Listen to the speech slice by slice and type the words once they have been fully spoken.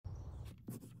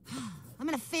I'm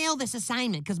gonna fail this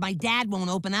assignment because my dad won't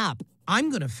open up.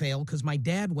 I'm gonna fail because my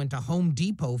dad went to Home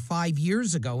Depot 5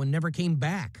 years ago and never came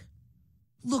back.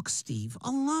 Look, Steve,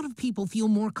 a lot of people feel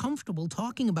more comfortable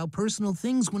talking about personal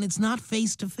things when it's not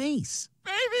face-to-face.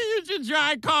 Maybe you should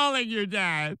try calling your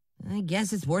dad. I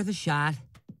guess it's worth a shot.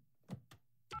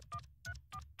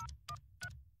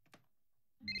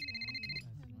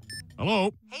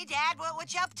 Hello? Hey, Dad,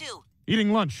 what you up to?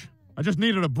 Eating lunch. I just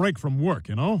needed a break from work,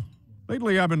 you know?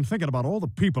 Lately, I've been thinking about all the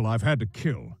people I've had to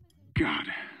kill. God,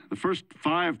 the first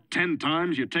 5, 10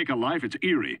 times you take a life, it's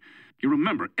eerie. You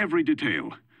remember every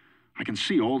detail. I can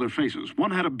see all their faces.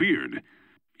 One had a beard.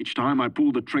 Each time I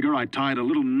pulled the trigger, I tied a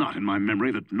little knot in my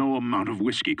memory that no amount of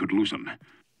whiskey could loosen. Of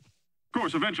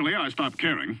course, eventually I stopped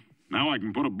caring. Now I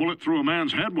can put a bullet through a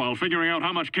man's head while figuring out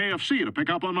how much KFC to pick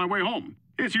up on my way home.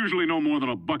 It's usually no more than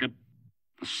a bucket.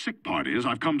 The sick part is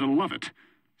I've come to love it.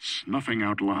 Snuffing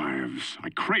out lives. I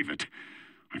crave it.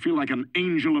 I feel like an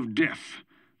angel of death,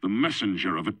 the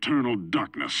messenger of eternal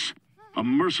darkness. A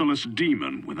merciless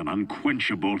demon with an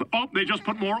unquenchable... Oh, they just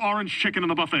put more orange chicken in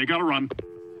the buffet. Gotta run.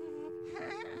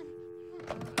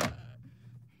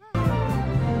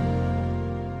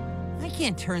 I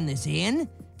can't turn this in.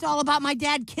 It's all about my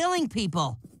dad killing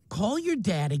people. Call your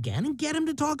dad again and get him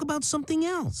to talk about something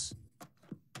else.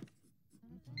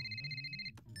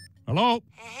 Hello?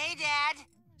 Hey, Dad.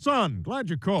 Son, glad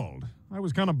you called. I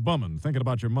was kind of bumming thinking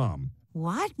about your mom.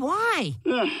 What? Why?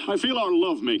 I feel our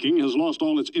lovemaking has lost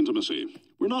all its intimacy.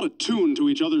 We're not attuned to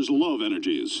each other's love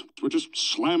energies. We're just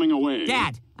slamming away.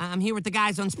 Dad, I'm here with the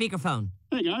guys on speakerphone.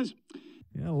 Hey, guys.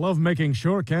 Yeah, lovemaking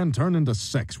sure can turn into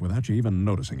sex without you even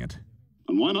noticing it.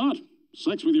 And why not?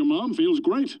 Sex with your mom feels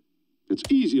great. It's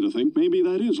easy to think maybe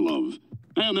that is love.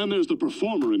 And then there's the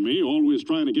performer in me, always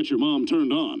trying to get your mom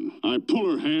turned on. I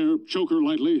pull her hair, choke her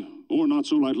lightly, or not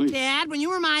so lightly. Dad, when you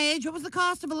were my age, what was the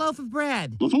cost of a loaf of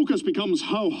bread? The focus becomes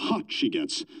how hot she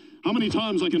gets. How many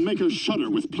times I can make her shudder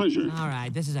with pleasure. All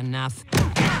right, this is enough.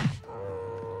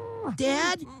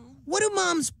 Dad, what do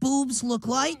Mom's boobs look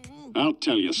like? I'll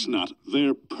tell you, Snot,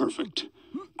 they're perfect.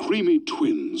 Creamy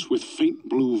twins with faint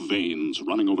blue veins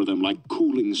running over them like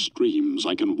cooling streams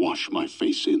I can wash my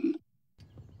face in.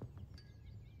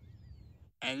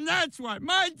 And that's why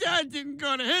my dad didn't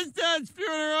go to his dad's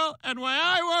funeral, and why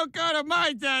I won't go to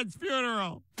my dad's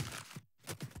funeral.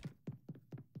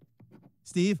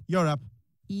 Steve, you're up.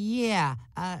 Yeah,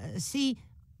 see,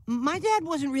 my dad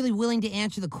wasn't really willing to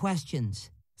answer the questions.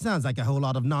 Sounds like a whole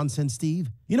lot of nonsense, Steve.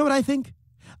 You know what I think?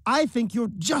 I think you're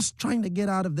just trying to get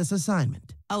out of this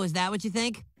assignment. Oh, is that what you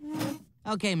think?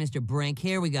 Okay, Mr. Brink,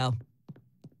 here we go.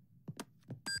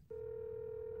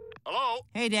 Hello?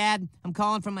 Hey, Dad, I'm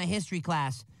calling from my history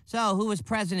class. So, who was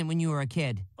president when you were a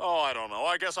kid? Oh, I don't know.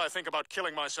 I guess I think about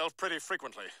killing myself pretty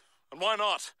frequently. And why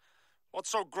not? What's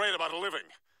so great about living?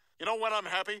 You know when I'm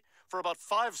happy? For about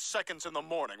 5 seconds in the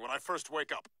morning when I first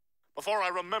wake up. Before I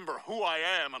remember who I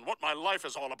am and what my life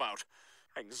is all about.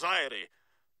 Anxiety,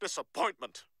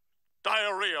 disappointment,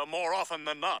 diarrhea more often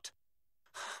than not.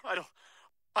 I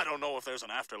don't know if there's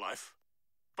an afterlife.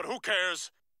 But who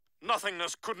cares?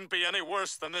 Nothingness couldn't be any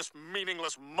worse than this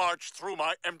meaningless march through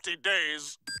my empty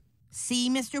days. See,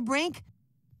 Mr. Brink?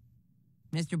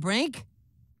 Mr. Brink?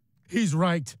 He's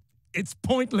right. It's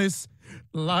pointless.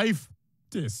 Life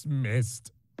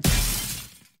dismissed.